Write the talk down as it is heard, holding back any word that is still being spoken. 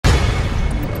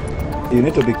you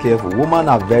need to be careful. Women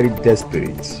are very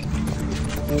desperate.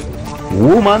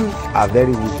 Women are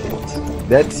very wicked.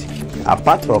 That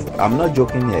apart of, I'm not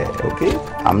joking here, okay?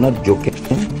 I'm not joking.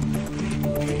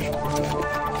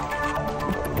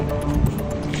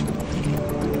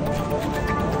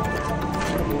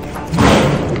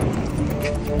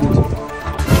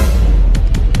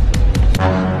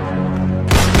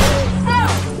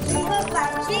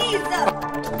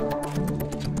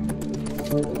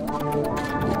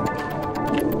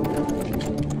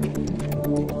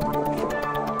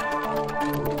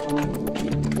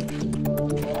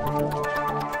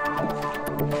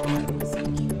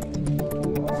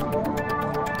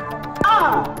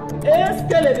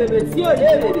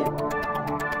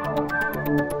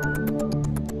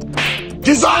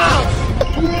 Jesus!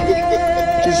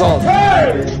 Jesus!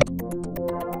 Hey!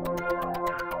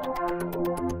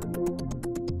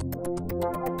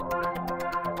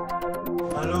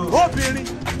 Hello.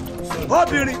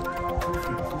 Obìnrin.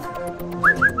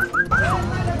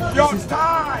 Your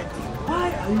time. Why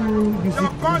are you using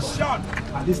Your gunshot.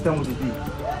 at this time of the day?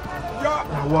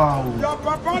 Wow. Your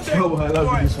papa, I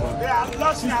love this one. They are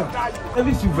lost after you. I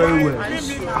miss you very well.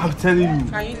 I'm telling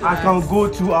you, I can go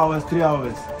 2 hours, 3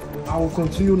 hours. I will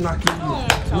continue knocking you.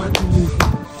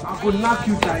 I could knock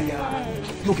you down.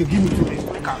 Okay, give me 2 minutes.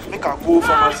 Make a go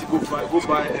pharmacy, go buy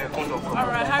a condom.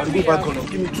 Alright, I'll go buy condom.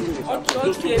 Give me 2 minutes.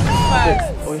 Okay,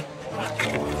 fast. Okay.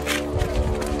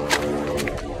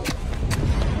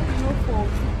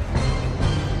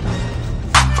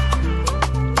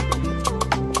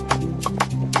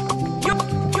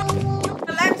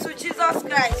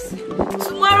 Christ.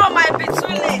 Tomorrow might be too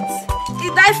late. He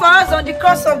died for us on the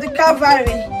cross of the Calvary.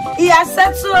 He has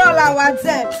settled all our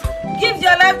debts. Give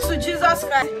your life to Jesus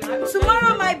Christ.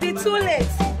 Tomorrow might be too late.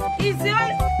 He's the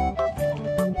only...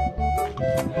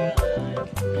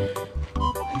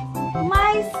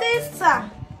 My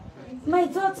sister, my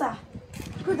daughter,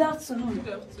 good afternoon.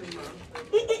 Good afternoon.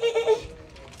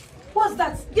 What's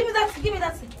that? Give me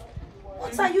that.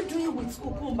 What are you doing with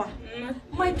cucumber?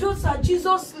 My daughter,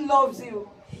 Jesus loves you.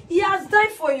 He has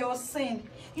died for your sin.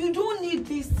 You don't need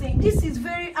this thing. This is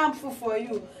very harmful for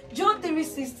you. John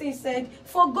 3:16 said,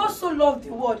 for God so loved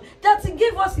the world that he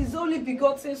gave us his only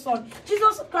begotten son.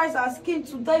 Jesus Christ has came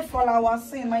to die for our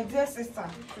sin, my dear sister.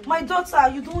 My daughter,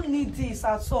 you don't need this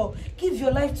at all. Give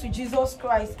your life to Jesus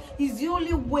Christ. He's the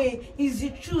only way, he's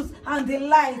the truth and the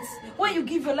light. When you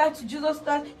give your life to Jesus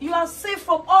Christ, you are safe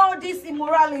from all these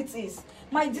immoralities.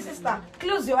 My dear sister,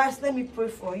 close your eyes. Let me pray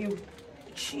for you.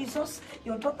 Jesus,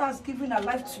 your daughter has given her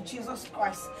life to Jesus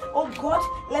Christ. Oh God,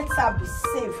 let her be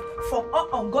saved from all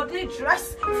ungodly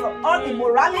dress, from all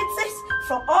immoralities,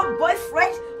 from all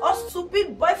boyfriend, all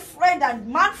stupid boyfriend and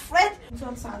man friend.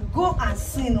 Daughter, go and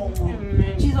sin no more.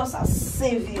 Jesus has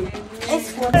saved you.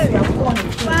 It's what you are born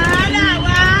again.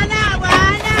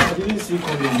 I didn't see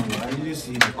condom. I didn't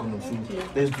see the condom. So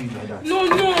let's do it like that. No,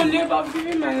 never give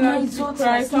me my life to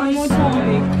Christ. My I'm not son.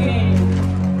 doing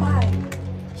again. Why?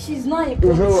 She's not a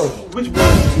promise. Which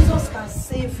one? Jesus can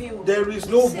save you. There is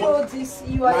no See all this,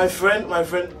 you are my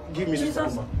friend, give me this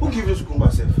Jesus. cucumber. Who gives this cucumber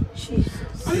self?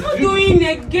 Jesus. I'm not doing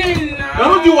again now. You're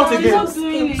not doing what again? I'm not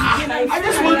doing again. I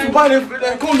just want to buy the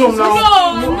condom now.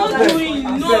 No, I'm not doing.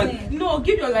 No,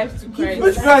 give your life to Christ.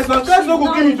 Which Christ? Now Christ no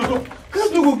go give me toto.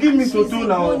 Christ no go give me toto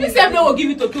now. This time no will give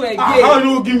it to again. How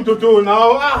no go give me toto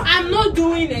now? I'm not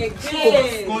doing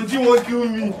again. Continue won't kill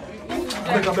me.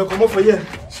 I can come up for here.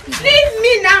 Leave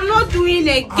me now. I'm not doing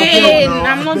again.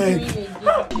 I'm not doing again.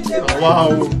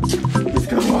 Wow.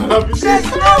 Come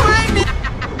on.